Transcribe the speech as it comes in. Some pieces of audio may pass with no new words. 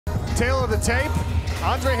tail of the tape.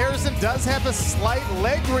 Andre Harrison does have a slight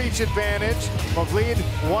leg reach advantage. Movlid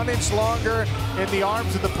 1 inch longer in the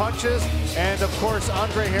arms of the punches. And of course,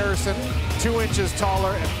 Andre Harrison 2 inches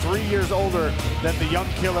taller and 3 years older than the young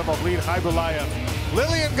killer Movlid Khaybulaev.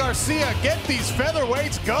 Lillian Garcia, get these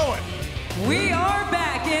featherweights going. We are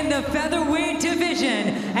back in the featherweight division,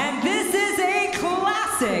 and this is a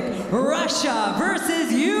classic Russia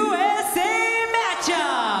versus USA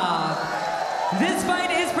matchup. This fight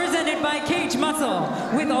is presented by Cage Muscle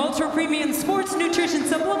with ultra premium sports nutrition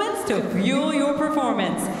supplements to fuel your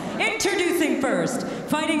performance. Introducing first,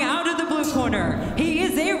 fighting out of the blue corner, he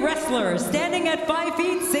is a wrestler standing at 5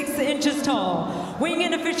 feet 6 inches tall, weighing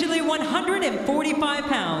in officially 145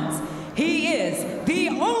 pounds. He is the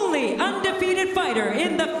only undefeated fighter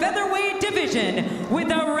in the featherweight division with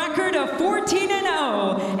a record of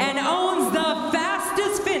 14-0 and owns the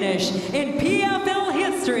fastest finish in PFL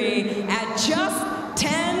history at just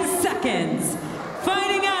 10 seconds.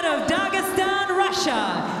 Fighting out of Dagestan,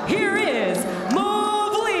 Russia, here is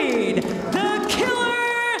Movlid, the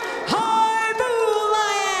Killer Khaybulaev.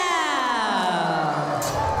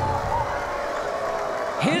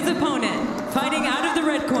 His opponent, fighting out of the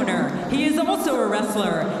red corner, he is also a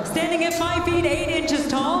wrestler, standing at 5 feet 8 inches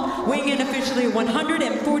tall, weighing in officially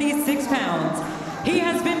 146 pounds. He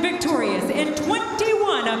has been victorious in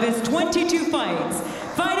 21 of his 22 fights,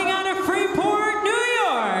 fighting out of Freeport, New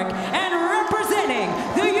York, and representing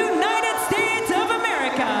the United States of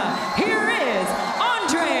America, here is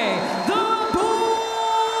Andre the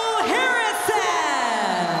Bull Harrison.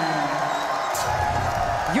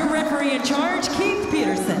 Your referee in charge, Keith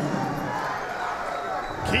Peterson.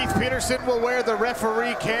 Keith Peterson will wear the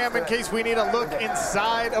referee cam in case we need a look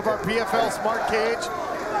inside of our PFL Smart Cage.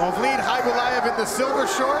 Movlid Khaybulaev in the silver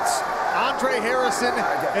shorts, Andre Harrison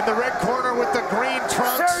in the red corner with the green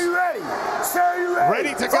trunks. Sir, you ready? Sir, you ready?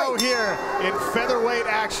 Ready to go here in featherweight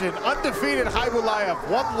action. Undefeated Khaybulaev,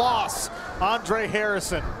 1 loss, Andre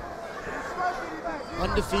Harrison.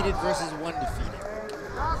 Undefeated versus 1 defeated.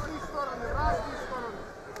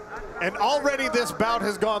 And already this bout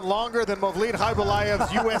has gone longer than Movlid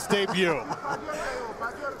Khaybulaev's U.S. debut.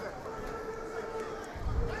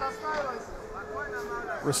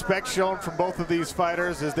 Respect shown from both of these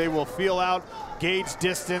fighters as they will feel out, gauge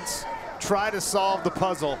distance, try to solve the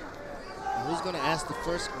puzzle. Who's going to ask the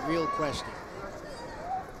first real question?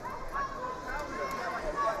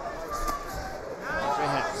 Andre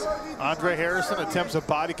Harrison. Andre Harrison attempts a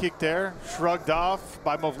body kick there, shrugged off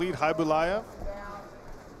by Movlid Khaybulaev.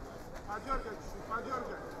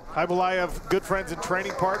 Khaybulaev, good friends and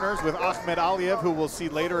training partners with Ahmed Aliyev, who we'll see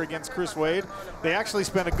later against Chris Wade. They actually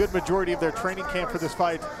spent a good majority of their training camp for this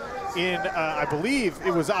fight in, I believe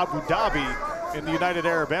it was Abu Dhabi in the United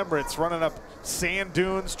Arab Emirates, running up sand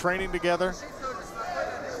dunes, training together.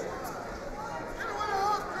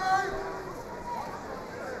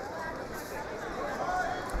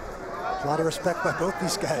 A lot of respect by both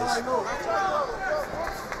these guys.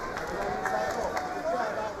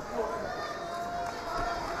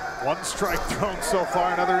 One strike thrown so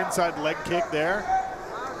far, another inside leg kick there.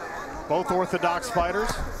 Both orthodox fighters.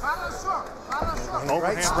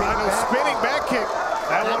 Overhand right spinning back kick.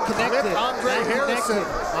 That one connected. Andre Harrison.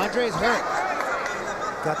 Andre's hurt.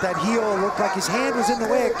 Got that heel, looked like his hand was in the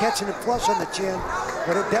way of catching it flush on the chin,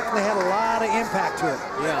 but it definitely had a lot of impact to it.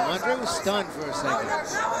 Yeah, Andre was stunned for a second.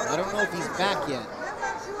 I don't know if he's back yet.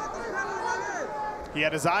 He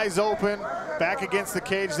had his eyes open, back against the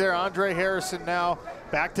cage there. Andre Harrison now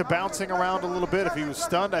back to bouncing around a little bit. If he was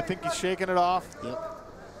stunned, I think he's shaking it off. Yep.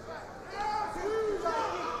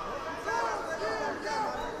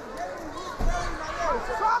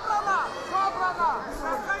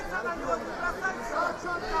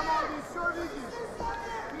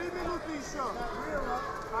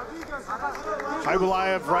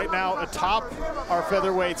 Khaybulaev right now atop our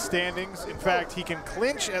featherweight standings. In fact, he can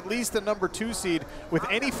clinch at least the #2 seed with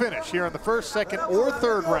any finish here in the first, second, or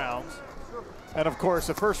third rounds. And of course,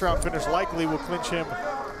 a first round finish likely will clinch him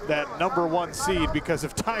that #1 seed because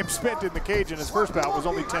of time spent in the cage in his first bout was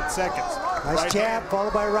only 10 seconds. Nice right jab, hand.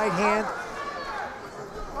 followed by right hand.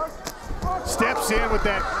 Steps in with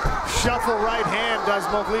that shuffle right hand, does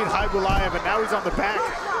Movlid Khaybulaev, and now he's on the back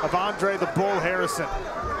of Andre the Bull Harrison.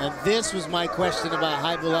 And this was my question about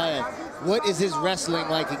Khaybulaev. What is his wrestling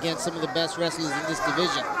like against some of the best wrestlers in this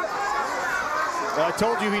division? Well, I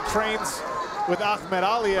told you he trains with Ahmed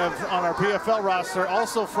Aliyev on our PFL roster,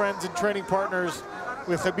 also friends and training partners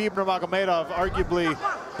with Khabib Nurmagomedov, arguably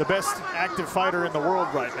the best active fighter in the world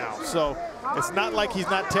right now. So it's not like he's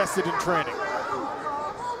not tested in training.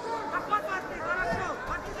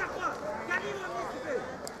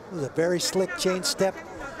 It was a very slick chain step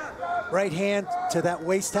right hand to that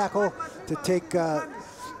waist tackle to take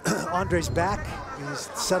Andre's back. He's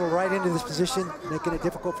settled right into this position, making it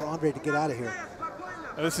difficult for Andre to get out of here.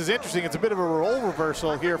 Now, this is interesting. It's a bit of a role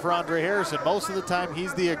reversal here for Andre Harrison. Most of the time,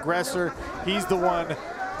 he's the aggressor. He's the one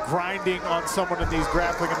grinding on someone in these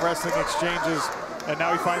grappling and wrestling exchanges, and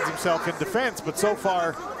now he finds himself in defense. But so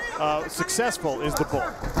far, successful is the Bull.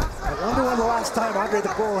 I wonder when the last time Andre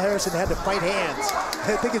the Bull Harrison had to fight hands.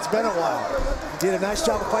 I think it's been a while. He did a nice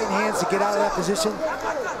job of fighting hands to get out of that position.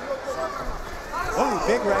 Oh,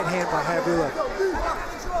 big right hand by Khaybulaev.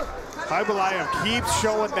 Khaybulaev keeps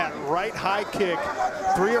showing that right high kick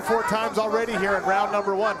 3 or 4 times already here in round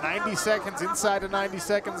number 1. 90 seconds, inside of 90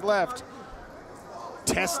 seconds left.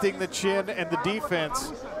 Testing the chin and the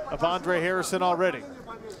defense of Andre Harrison already.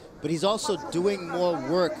 But he's also doing more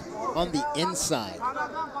work on the inside.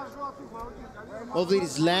 Movlid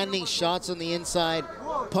is landing shots on the inside,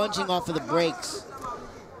 punching off of the brakes.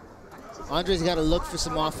 Andre's got to look for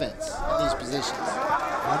some offense in these positions.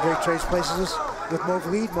 Andre trades places with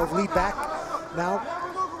Movlid. Movlid back now.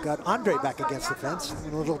 Got Andre back against the fence.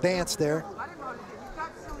 A little dance there.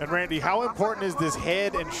 And Randy, how important is this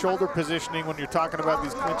head and shoulder positioning when you're talking about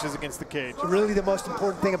these clinches against the cage? Really the most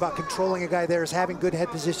important thing about controlling a guy there is having good head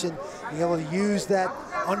position, being able to use that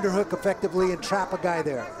underhook effectively and trap a guy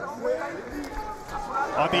there.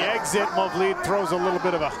 On the exit, Movlid throws a little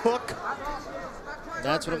bit of a hook.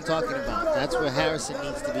 That's what I'm talking about. That's what Harrison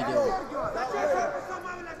needs to be doing.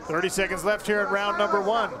 30 seconds left here in round number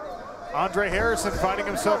 1. Andre Harrison finding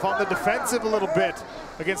himself on the defensive a little bit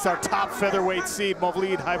against our top featherweight seed,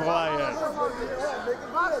 Movlid Khaybulaev.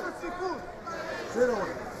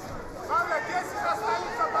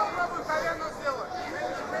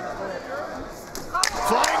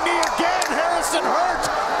 Flying knee again, Harrison hurt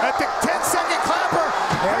at the 10-second clapper.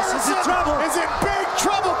 Harrison's in trouble. Is in big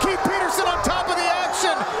trouble. Keith Peterson on top of the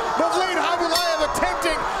action. Movlid Khaybulaev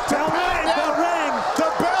attempting to pound down.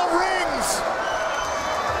 The bell rings.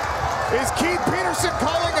 Is Keith Peterson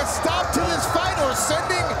calling a stop to this fight or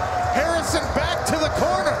sending Harrison back to the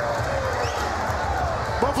corner?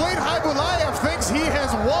 Movlid Khaybulaev thinks he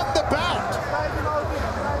has won the bout.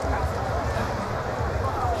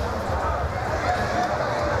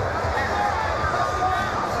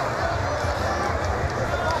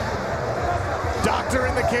 Doctor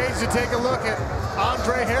in the cage to take a look at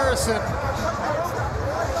Andre Harrison.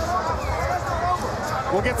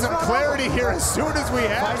 We'll get some clarity here as soon as we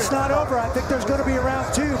have Fight's it. not over. I think there's going to be a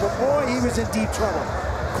round 2, but boy, he was in deep trouble.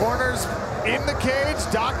 Corners in the cage,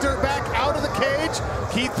 Doctor back out of the cage.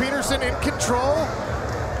 Keith Peterson in control.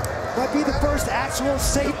 Might be the first actual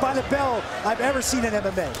save by the bell I've ever seen in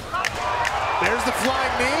MMA. There's the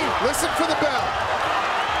flying knee. Listen for the bell.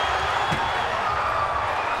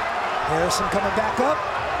 Harrison coming back up.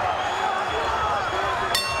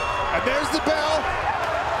 And there's the bell.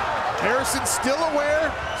 Harrison still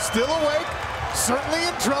aware, still awake, certainly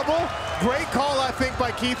in trouble. Great call, I think,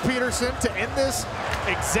 by Keith Peterson to end this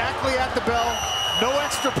exactly at the bell. No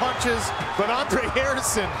extra punches, but Andre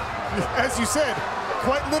Harrison, as you said,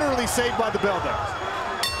 quite literally saved by the bell there.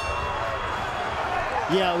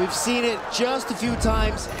 Yeah, we've seen it just a few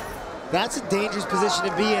times. That's a dangerous position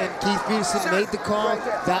to be in. Keith Peterson made the call.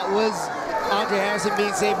 That was Andre Harrison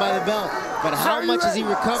being saved by the bell. But how much has he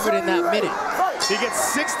recovered in that minute? He gets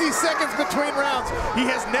 60 seconds between rounds. He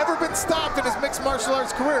has never been stopped in his mixed martial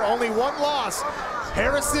arts career. Only 1 loss.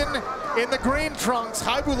 Harrison in the green trunks,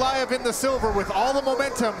 Khaybulaev in the silver with all the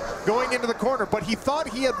momentum going into the corner. But he thought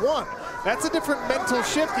he had won. That's a different mental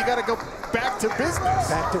shift. You got to go back to business.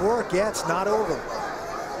 Back to work. Yeah, it's not over.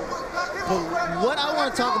 But what I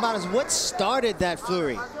want to talk about is what started that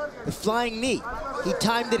flurry. The flying knee. He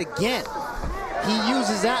timed it again. He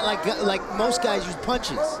uses that like most guys use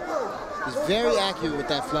punches. He's very accurate with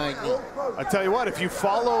that flying knee. I tell you what, if you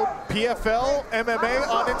follow PFL MMA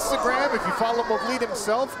on Instagram, if you follow Movlid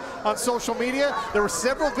himself on social media, there were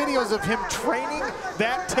several videos of him training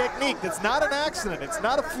that technique. That's not an accident. It's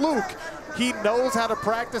not a fluke. He knows how to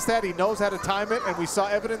practice that. He knows how to time it, and we saw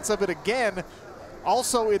evidence of it again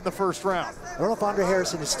also in the first round. I don't know if Andre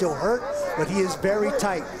Harrison is still hurt, but he is very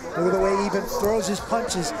tight. Look at the way he even throws his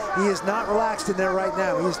punches. He is not relaxed in there right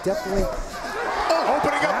now. He is definitely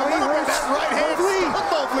opening up a little bit. That right hand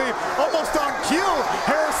Movlid almost on cue.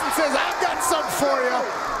 Harrison says, I've got some for you.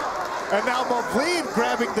 And now Movlid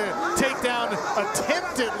grabbing the takedown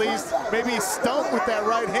attempt at least. Maybe he's stung with that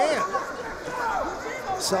right hand.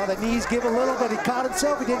 Saw the knees give a little, but he caught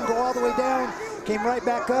himself. He didn't go all the way down. Came right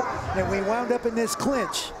back up, and we wound up in this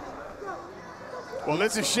clinch. Well,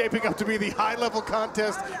 this is shaping up to be the high-level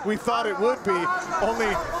contest we thought it would be.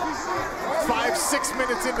 Only 5-6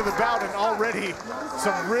 minutes into the bout and already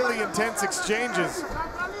some really intense exchanges.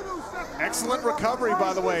 Excellent recovery,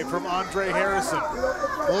 by the way, from Andre Harrison.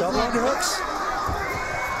 Double underhooks.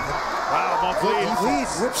 Wow,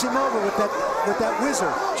 Movlid whips him over with that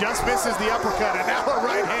whizzer. just misses the uppercut, and now a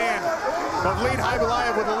right hand. Movlid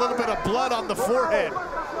Khaybulaev with a little bit of blood on the forehead.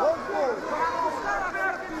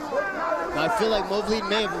 I feel like Movlid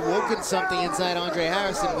may have awoken something inside Andre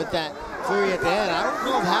Harrison with that flurry at the end. I don't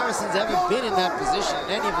know if Harrison's ever been in that position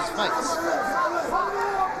in any of his fights.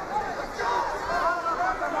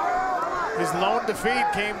 His lone defeat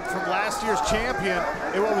came from last year's champion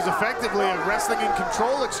in what was effectively a wrestling and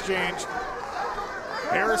control exchange.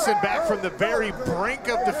 Harrison back from the very brink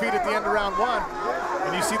of defeat at the end of round one.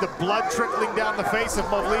 And you see the blood trickling down the face of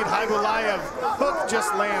Movlid Khaybulaev. Hook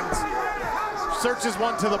just lands. Searches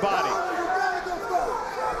one to the body.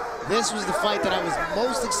 This was the fight that I was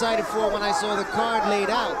most excited for when I saw the card laid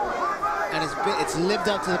out. And it's lived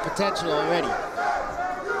up to the potential already.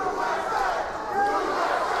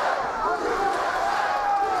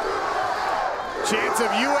 Chance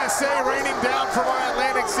of USA raining down from our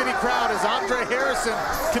Atlantic City crowd as Andre Harrison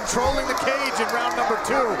controlling the cage in round number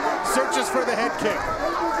 2. Searches for the head kick.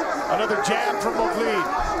 Another jab from Movlid.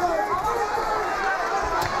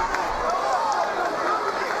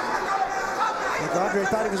 Andre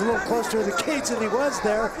thought he was a little closer to the cage than he was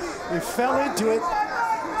there. He fell into it.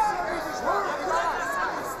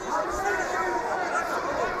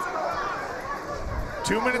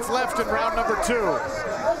 Two minutes left in round number 2.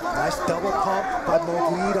 Nice double pump by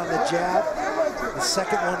Movlid on the jab. The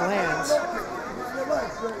second one lands.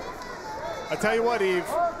 I tell you what, Eve,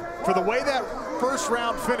 for the way that first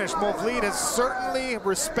round finished, Movlid is certainly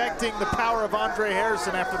respecting the power of Andre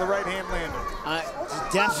Harrison after the right hand landed.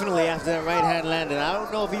 Definitely after that right hand landed. I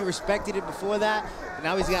don't know if he respected it before that, but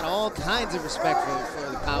now he's got all kinds of respect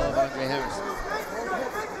for the power of Andre Harrison.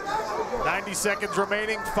 90 seconds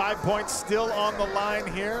remaining, 5 points still on the line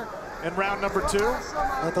here in round number 2.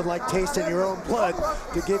 Nothing like tasting your own blood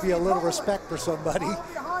to give you a little respect for somebody.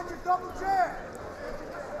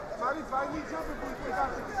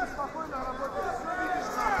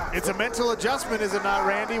 It's a mental adjustment, is it not,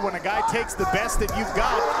 Randy, when a guy takes the best that you've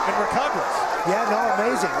got and recovers? Yeah, no,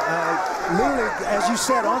 amazing. Literally, as you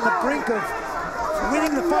said, on the brink of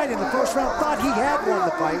winning the fight in the first round, thought he had won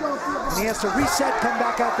the fight, and he has to reset, come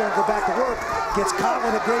back out there and go back to work. Gets caught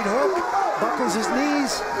with a great hook, buckles his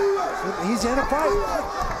knees. He's in a fight.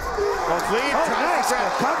 Movlid nice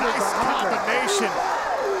combination.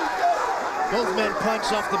 Both men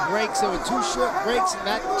punched off the brakes. There were 2 short breaks in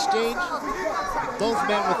that exchange. Both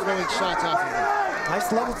men were throwing shots off of him.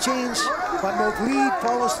 Nice level change by Movlid,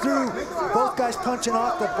 follows through. Both guys punching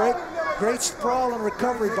off the break. Great sprawl and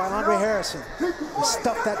recovery by Andre Harrison. He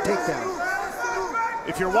stuffed that takedown.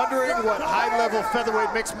 If you're wondering what high-level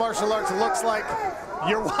featherweight mixed martial arts looks like,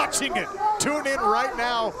 you're watching it. Tune in right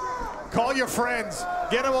now. Call your friends.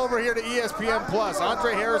 Get them over here to ESPN+.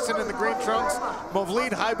 Andre Harrison in the green trunks,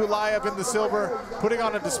 Movlid Khaybulaev in the silver, putting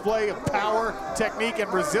on a display of power, technique,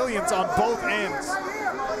 and resilience on both ends.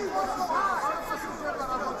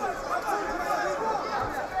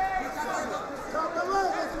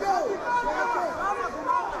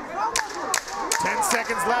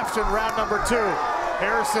 Seconds left in round number 2.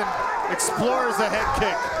 Harrison explores a head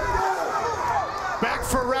kick. Back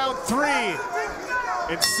for round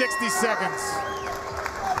 3 in 60 seconds.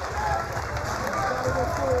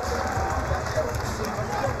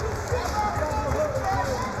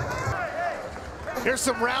 Here's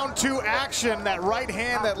some round 2 action. That right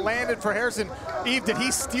hand that landed for Harrison. Eve, did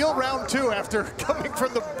he steal round 2 after coming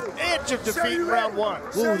from the edge of defeat in round 1?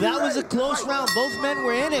 Ooh, that was a close round. Both men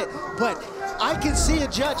were in it, but I can see a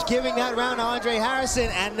judge giving that round to Andre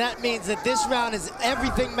Harrison, and that means that this round is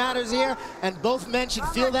everything matters here, and both men should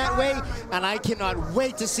feel that way, and I cannot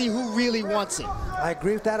wait to see who really wants it. I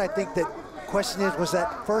agree with that. I think that question is, was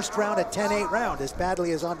that first round a 10-8 round, as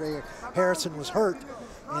badly as Andre Harrison was hurt?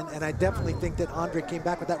 And I definitely think that Andre came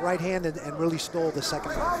back with that right hand and really stole the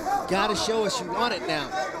second round. Gotta show us you want it now.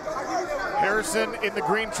 Harrison in the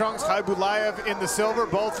green trunks, Khaybulaev in the silver,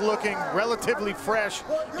 both looking relatively fresh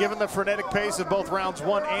given the frenetic pace of both rounds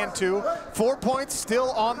 1 and 2. 4 points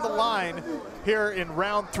still on the line here in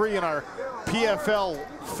round 3 in our PFL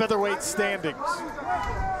featherweight standings.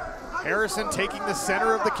 Harrison taking the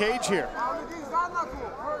center of the cage here.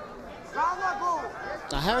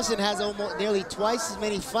 Now Harrison has almost nearly twice as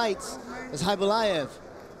many fights as Khaybulaev.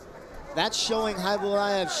 That's showing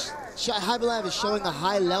Khaybulaev is showing a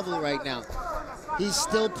high level right now. He's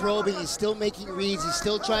still probing, he's still making reads, he's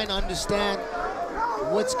still trying to understand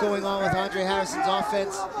what's going on with Andre Harrison's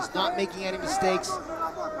offense. He's not making any mistakes.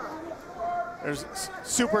 There's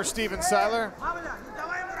Super Steven Seiler,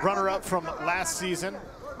 runner-up from last season,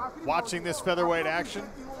 watching this featherweight action.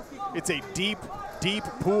 It's a deep, deep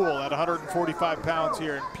pool at 145 pounds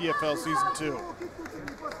here in PFL Season 2.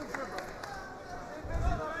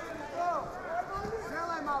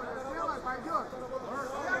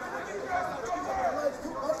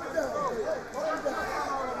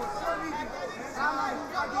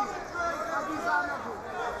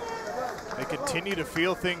 They continue to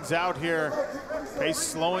feel things out here. Pace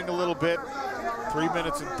slowing a little bit. 3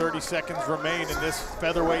 minutes and 30 seconds remain in this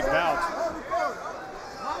featherweight bout.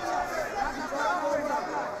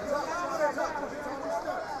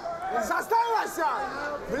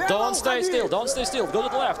 Don't stay still, don't stay still. Go to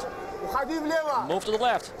the left. Move to the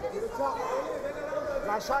left.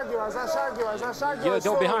 Yeah,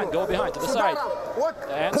 go behind to the side.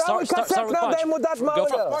 And start with punch.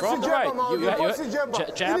 Go from the right.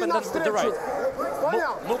 You jab and then with the right.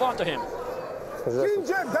 Move on to him.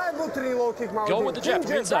 Go with the jab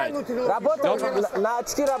from inside. Go from the...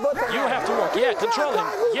 You have to work. Yeah, control him.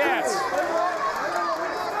 Yes.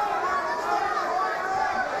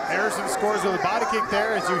 Harrison scores with a body kick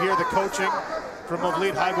there as you hear the coaching from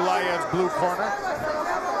Movlid Khaybulaev's blue corner.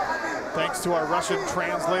 Thanks to our Russian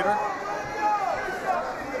translator.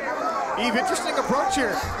 Eve, interesting approach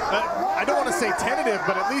here. I don't want to say tentative,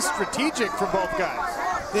 but at least strategic from both guys.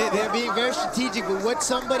 They're being very strategic, but what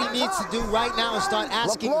somebody needs to do right now is start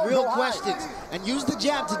asking real questions and use the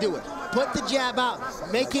jab to do it. Put the jab out,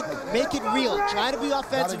 make it real. Try to be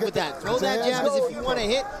offensive with that. Throw that jab as if you want to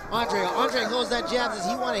hit Andre. Andre throws that jab as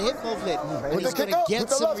he want to hit Movlid, and he's going to get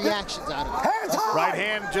some reactions out of it. Right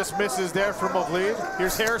hand just misses there from Movlid.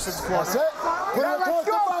 Here's Harrison's corner.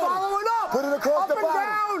 Put it across the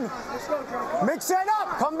body. Mix it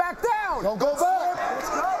up. Come back down. Don't go back.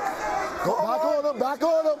 Go back on him. Back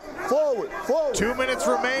on him. Forward. 2 minutes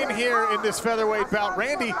remain here in this featherweight bout.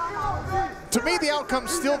 Randy, to me, the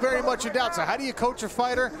outcome's still very much in doubt. So how do you coach a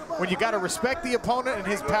fighter when you got to respect the opponent and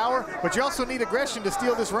his power, but you also need aggression to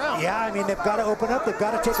steal this round? Yeah, I mean, they've got to open up. They've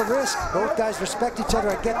got to take a risk. Both guys respect each other.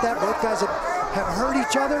 I get that. Both guys have hurt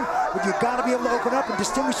each other, but you've got to be able to open up and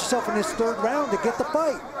distinguish yourself in this third round to get the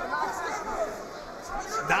fight.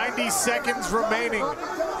 90 seconds remaining.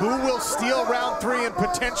 Who will steal round 3 and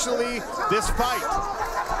potentially this fight?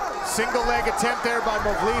 Single leg attempt there by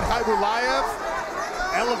Movlid Khaybulaev.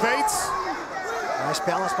 Elevates. Nice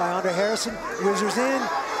balance by Andre Harrison. Losers in,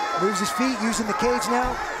 moves his feet, using the cage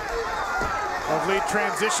now. Movlid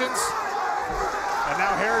transitions. And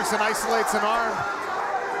now Harrison isolates an arm.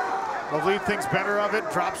 Movlid thinks better of it,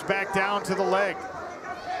 drops back down to the leg.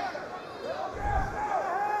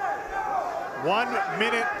 1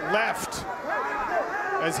 minute left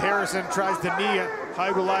as Harrison tries to knee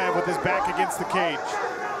Khaybulaev with his back against the cage.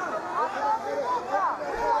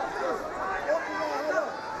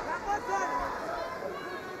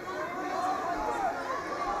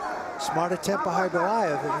 Smart attempt by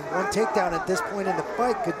Khaybulaev, and one takedown at this point in the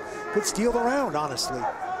fight could steal the round, honestly.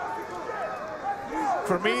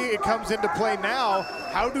 For me, it comes into play now.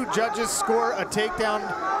 How do judges score a takedown,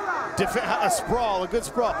 a sprawl, a good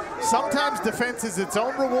sprawl? Sometimes defense is its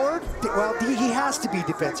own reward. Well, he has to be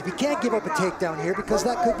defensive. He can't give up a takedown here because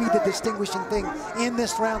that could be the distinguishing thing in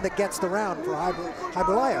this round that gets the round for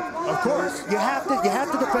Khaybulaev. Of course. You have to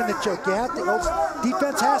defend the choke. You have to.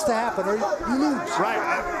 Defense has to happen or you lose.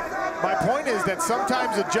 Right. My point is that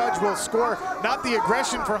sometimes a judge will score not the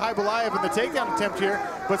aggression for Khaybulaev in the takedown attempt here,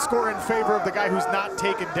 but score in favor of the guy who's not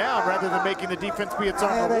taken down rather than making the defense be its own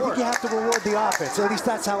reward. I think you have to reward the offense. At least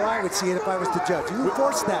that's how I would see it if I was the judge. Who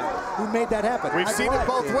forced that? Who made that happen? We've seen it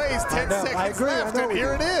both ways. 10 seconds left, and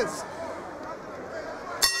here it is.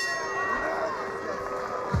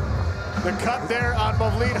 The cut there on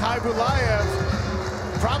Movlid Khaybulaev.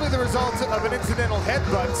 Probably the result of an incidental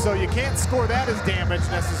headbutt, so you can't score that as damage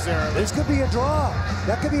necessarily. This could be a draw.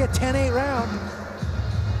 That could be a 10-8 round.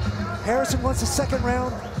 Harrison wants the second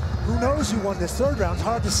round. Who knows who won this third round? It's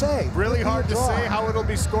hard to say. Really hard to say how it'll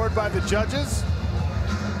be scored by the judges.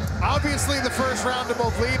 Obviously, the first round of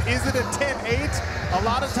Movlid, is it a 10-8? A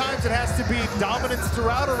lot of times it has to be dominance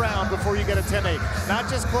throughout a round before you get a 10-8, not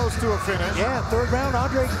just close to a finish. Yeah, third round,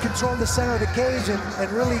 Andre controlled the center of the cage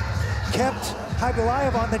and really kept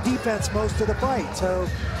Khaybulaev on the defense most of the fight. So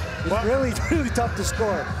it's really tough to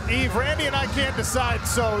score. Eve, Randy and I can't decide,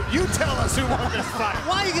 so you tell us who won this fight.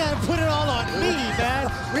 Why you gotta put it all on me,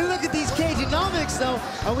 man? We look at these cageonomics, though,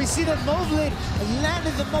 and we see that Movlid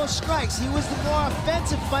landed the most strikes. He was the more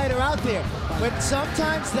offensive fighter out there. But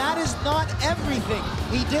sometimes that is not everything.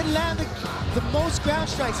 He did land the most ground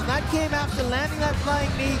strikes, and that came after landing that flying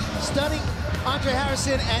knee, stunning Andre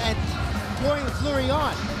Harrison, and pouring the flurry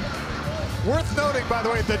on. Worth noting, by the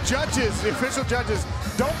way, the judges, the official judges,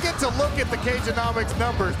 don't get to look at the Cageonomics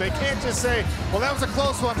numbers. They can't just say, well, that was a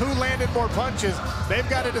close one. Who landed more punches? They've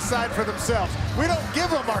got to decide for themselves. We don't give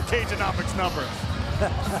them our Cageonomics numbers.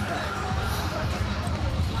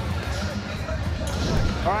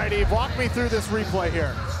 All right, Eve, walk me through this replay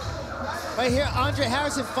here. Right here, Andre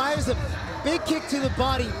Harrison fires a big kick to the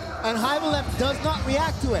body, and Khaybulaev does not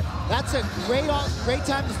react to it. That's a great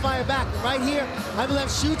time to fire back. And right here, Khaybulaev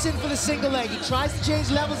shoots in for the single leg. He tries to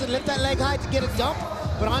change levels and lift that leg high to get a dump,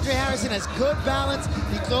 but Andre Harrison has good balance.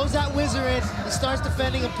 He throws that whizzer in, he starts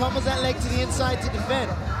defending and pummels that leg to the inside to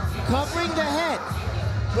defend. Covering the head.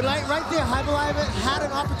 But right there, Khaybulaev had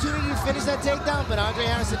an opportunity to finish that takedown, but Andre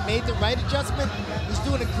Harrison made the right adjustment. He's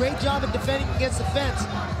doing a great job at defending against the fence.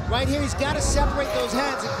 Right here, he's got to separate those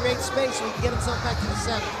hands and create space so he can get himself back to the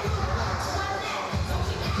center.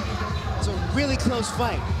 It's a really close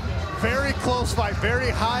fight. Very close fight, very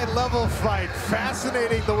high-level fight.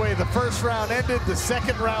 Fascinating the way the first round ended, the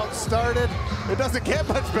second round started. It doesn't get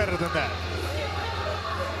much better than that.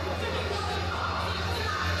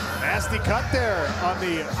 Nasty cut there on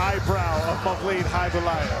the eyebrow of Movlid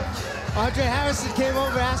Khaybulaev. Andre Harrison came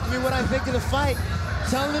over asking me what I think of the fight.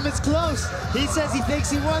 Telling him it's close. He says he thinks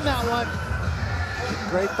he won that one.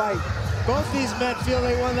 Great fight. Both these men feel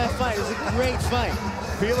they won that fight. It was a great fight.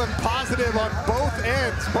 Feeling positive on both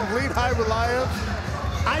ends. Movlid Khaybulaev.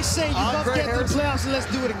 I say you both get to the playoffs and let's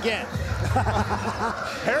do it again.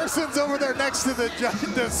 Harrison's over there next to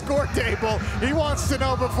the score table. He wants to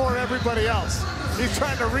know before everybody else. He's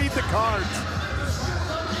trying to read the cards.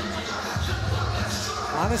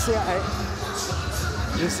 Honestly, I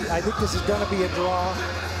think this is going to be a draw.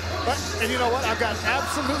 And you know what? I've got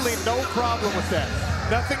absolutely no problem with that.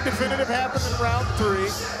 Nothing definitive happened in round 3.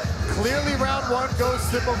 Clearly, round 1 goes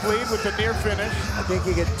to Movlid with the near finish. I think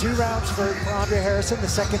you get 2 rounds for Andre Harrison, the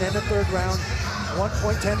second and the third round.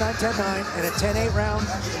 1.109, 10-9, and a 10-8 round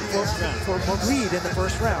for Movlid in the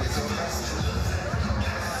first round.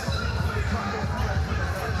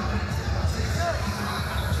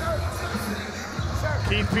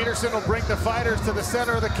 Keith Peterson will bring the fighters to the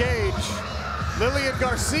center of the cage. Lillian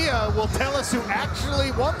Garcia will tell us who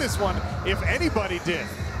actually won this one, if anybody did.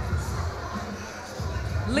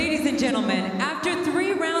 Ladies and gentlemen, after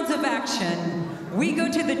 3 rounds of action, we go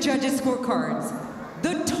to the judges' scorecards.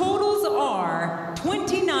 The totals are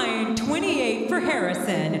 29-28 for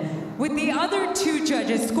Harrison, with the other 2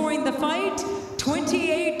 judges scoring the fight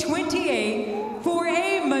 28-28 for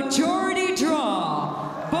a majority draw.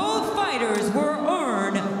 Both fighters were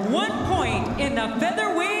earned 1 point in the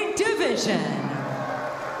featherweight division.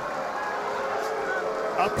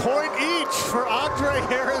 A point each for Andre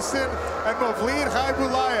Harrison and Movlid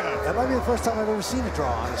Khaybulaev. That might be the first time I've ever seen a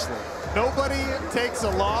draw, honestly. Nobody takes a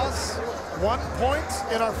loss. 1 point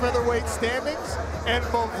in our featherweight standings, and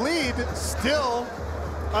Movlid still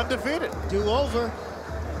undefeated. Do over.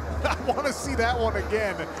 I want to see that one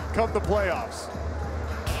again come the playoffs.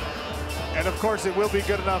 And of course, it will be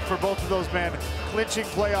good enough for both of those men clinching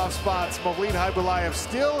playoff spots. Movlid Khaybulaev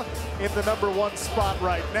still in the #1 spot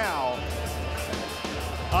right now.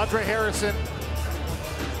 Andre Harrison,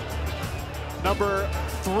 number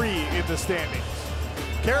 3 in the standings.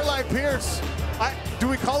 Caroline Pierce, do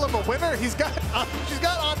we call him a winner? She's got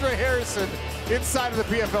Andre Harrison inside of the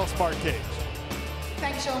PFL Smart Cage.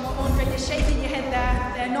 Thanks, Sean. Andre, you're shaking your head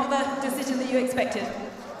there. They're not the decision that you expected.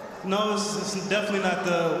 No, it's definitely not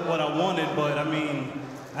what I wanted, but I mean,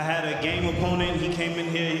 I had a game opponent. He came in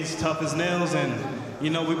here, he's tough as nails, and, you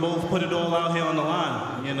know, we both put it all out here on the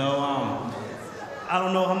line, you know. I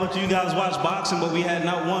don't know how much of you guys watch boxing, but we had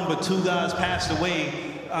not 1, but 2 guys passed away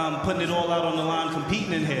putting it all out on the line,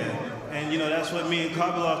 competing in here. And, you know, that's what me and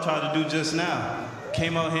Khaybulaev tried to do just now.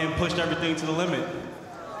 Came out here and pushed everything to the limit.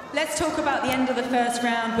 Let's talk about the end of the first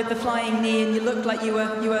round with the flying knee, and you looked like you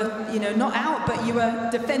were, you know, not out, but you were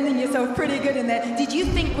defending yourself pretty good in there. Did you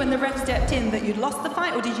think when the ref stepped in that you'd lost the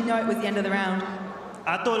fight, or did you know it was the end of the round?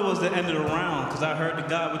 I thought it was the end of the round because I heard the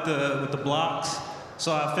guy with the blocks.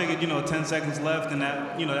 So I figured, you know, 10 seconds left, and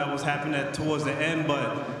that, you know, that was happening towards the end.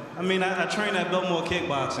 But I mean, I train at Belmore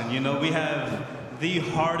Kickboxing. You know, we have the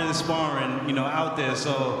hardest sparring, you know, out there.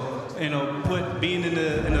 So, you know, being in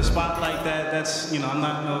the spot like that, that's, you know, I'm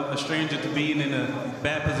not a stranger to being in a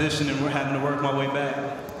bad position and we're having to work my way back.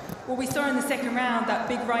 Well, we saw in the second round that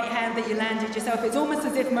big right hand that you landed yourself. It's almost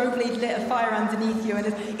as if Movlid lit a fire underneath you. And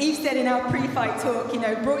as Eve said in our pre-fight talk, you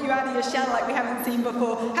know, brought you out of your shell like we haven't seen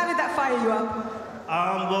before. How did that fire you up?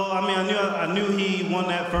 Well, I mean, I knew he won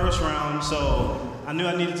that first round, so I knew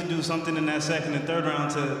I needed to do something in that second and third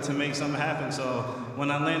round to make something happen. So when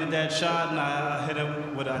I landed that shot and I hit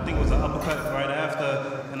him with, I think it was an uppercut right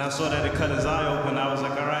after, and I saw that it cut his eye open, I was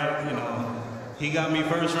like, all right, you know, he got me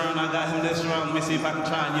first round, I got him this round. Let me see if I can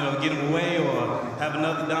try and, you know, get him away or have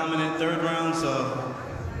another dominant third round. So,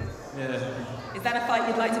 yeah. Is that a fight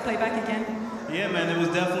you'd like to play back again? Yeah, man, it was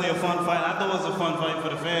definitely a fun fight. I thought it was a fun fight for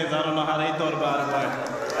the fans. I don't know how they thought about it, but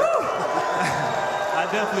I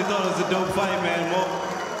definitely thought it was a dope fight, man.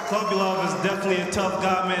 Khaybulaev is definitely a tough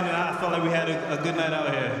guy, man, and I felt like we had a good night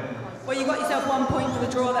out here. Well, you got yourself 1 point for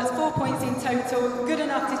the draw. That's 4 points in total. Good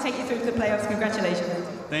enough to take you through to the playoffs. Congratulations.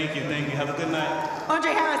 Thank you, thank you. Have a good night.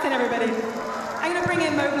 Andre Harrison, everybody. I'm going to bring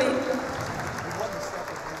in Movlid.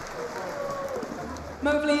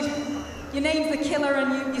 Movlid, your name's the killer,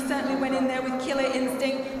 and you certainly went in there with killer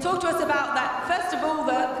instinct. Talk to us about that. First of all,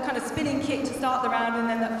 the kind of spinning kick to start the round, and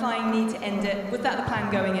then that flying knee to end it. Was that the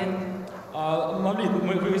plan going in? Movlid,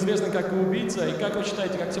 вы известны как убийца, и как вы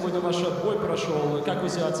считаете, как сегодня ваш бой прошел, как вы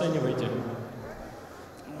себя оцениваете?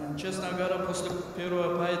 Честно говоря, после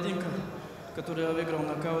первого поединка, который я выиграл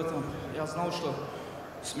нокаутом, я знал, что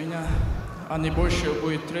с меня они больше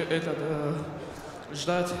будут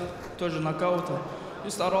ждать тоже нокаута. И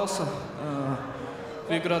старался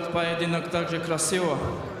выиграть поединок так же красиво.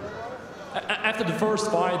 After the first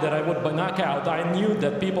fight that I would by knockout, I knew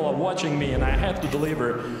that people are watching me and I had to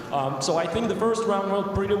deliver. So I think the first round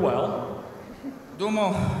went pretty well.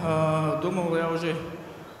 Думал, я уже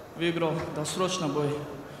выиграл досрочно бой.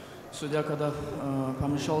 Судья когда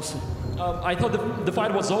помешался. I thought the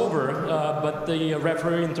fight was over, but the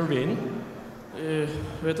referee intervened. И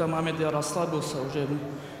в этот момент я расслабился, уже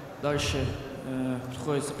дальше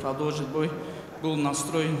приходится продолжить бой. Был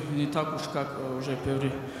настроен не так уж, как уже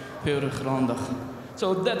первых раундах.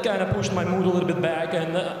 So that kind of pushed my mood a little bit back,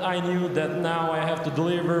 and I knew that now I have to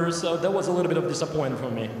deliver, so that was a little bit of disappointment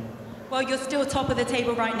for me. Well, you're still top of the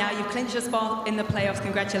table right now. You've clinched a spot in the playoffs.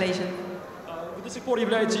 Congratulations. Вы до сих пор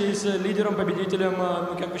являетесь лидером, победителем.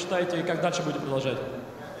 Как вы считаете, как дальше будете продолжать?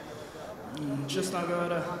 Честно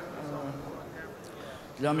говоря,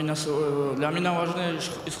 для меня важный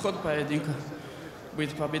исход поединка.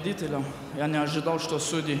 Быть победителем. Я не ожидал, что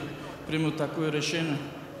судьи примут такое решение.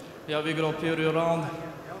 Я выиграл первый раунд,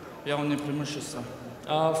 я не преимущество.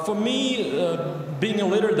 For me, being a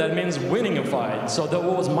leader, that means winning a fight. So that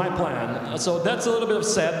was my plan. So that's a little bit of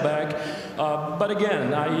setback. But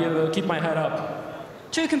again, I keep my head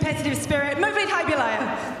up. True competitive spirit. Movlid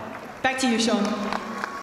Khaybulaev. Back to you, Sean.